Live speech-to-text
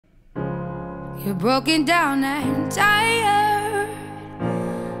You're broken down and tired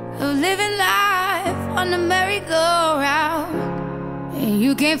of living life on the merry-go-round, and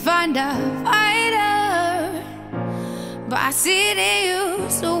you can't find a fighter, but I see it in you,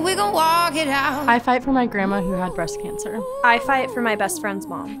 so we gon' walk it out. I fight for my grandma who had breast cancer. I fight for my best friend's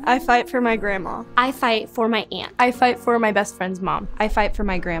mom. I fight for my grandma. I fight for my aunt. I fight for my best friend's mom. I fight for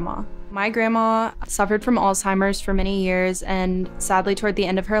my grandma. My grandma suffered from Alzheimer's for many years and sadly toward the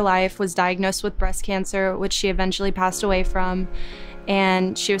end of her life was diagnosed with breast cancer, which she eventually passed away from.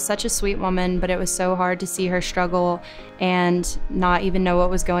 And she was such a sweet woman, but it was so hard to see her struggle and not even know what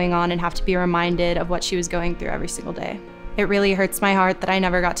was going on and have to be reminded of what she was going through every single day. It really hurts my heart that I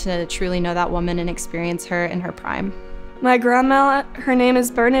never got to truly know that woman and experience her in her prime. My grandma, her name is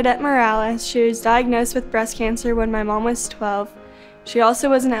Bernadette Morales. She was diagnosed with breast cancer when my mom was 12. She also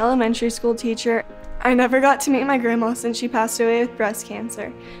was an elementary school teacher. I never got to meet my grandma since she passed away with breast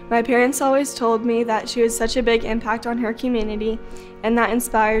cancer. My parents always told me that she was such a big impact on her community, and that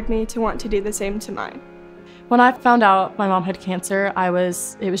inspired me to want to do the same to mine. When I found out my mom had cancer, it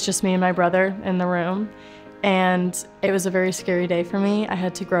was just me and my brother in the room, and it was a very scary day for me. I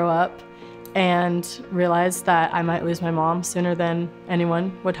had to grow up and realize that I might lose my mom sooner than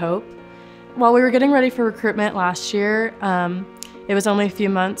anyone would hope. While we were getting ready for recruitment last year, it was only a few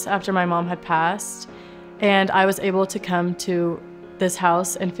months after my mom had passed, and I was able to come to this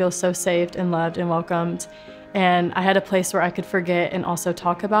house and feel so safe and loved and welcomed. And I had a place where I could forget and also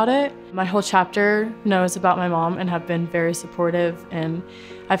talk about it. My whole chapter knows about my mom and have been very supportive, and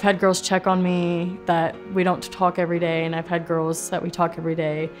I've had girls check on me that we don't talk every day, and I've had girls that we talk every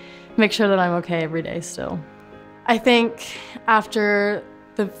day, make sure that I'm okay every day still. I think after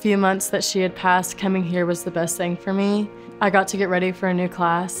the few months that she had passed, coming here was the best thing for me. I got to get ready for a new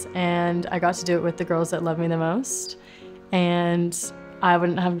class, and I got to do it with the girls that love me the most, and I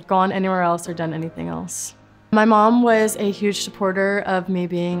wouldn't have gone anywhere else or done anything else. My mom was a huge supporter of me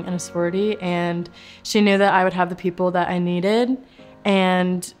being in a sorority, and she knew that I would have the people that I needed,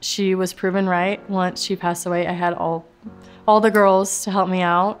 and she was proven right. Once she passed away, I had all the girls to help me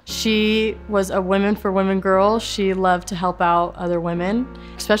out. She was a women for women girl. She loved to help out other women,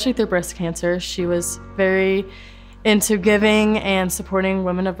 especially through breast cancer. She was very into giving and supporting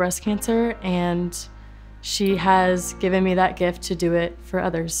women of breast cancer, and she has given me that gift to do it for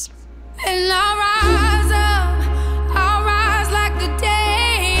others. And I'll rise up, I'll rise like the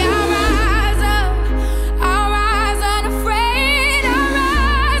day. I'll rise up, I'll rise unafraid. I'll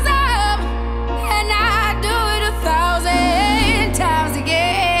rise up, and I do it 1,000 times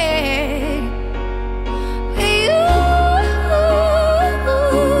again.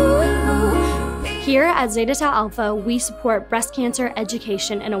 Here at Zeta Tau Alpha, we support breast cancer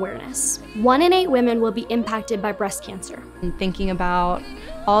education and awareness. 1 in 8 women will be impacted by breast cancer. And thinking about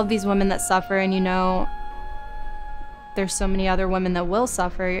all of these women that suffer, and there's so many other women that will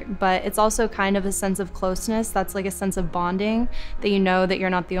suffer, but it's also kind of a sense of closeness. That's like a sense of bonding, that you know that you're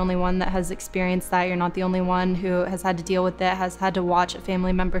not the only one that has experienced that. You're not the only one who has had to deal with it, has had to watch a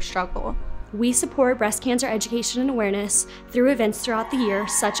family member struggle. We support breast cancer education and awareness through events throughout the year,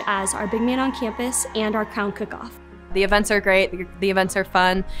 such as our Big Man on Campus and our Crown Cook-Off. The events are great, the events are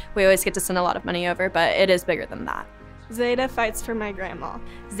fun. We always get to send a lot of money over, but it is bigger than that. Zeta fights for my grandma.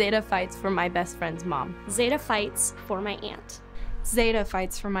 Zeta fights for my best friend's mom. Zeta fights for my aunt. Zeta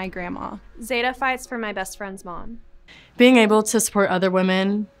fights for my grandma. Zeta fights for my best friend's mom. Being able to support other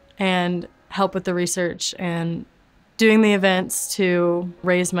women and help with the research and doing the events to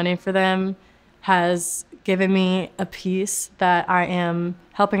raise money for them has given me a peace that I am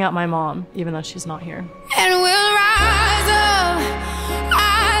helping out my mom, even though she's not here. And we'll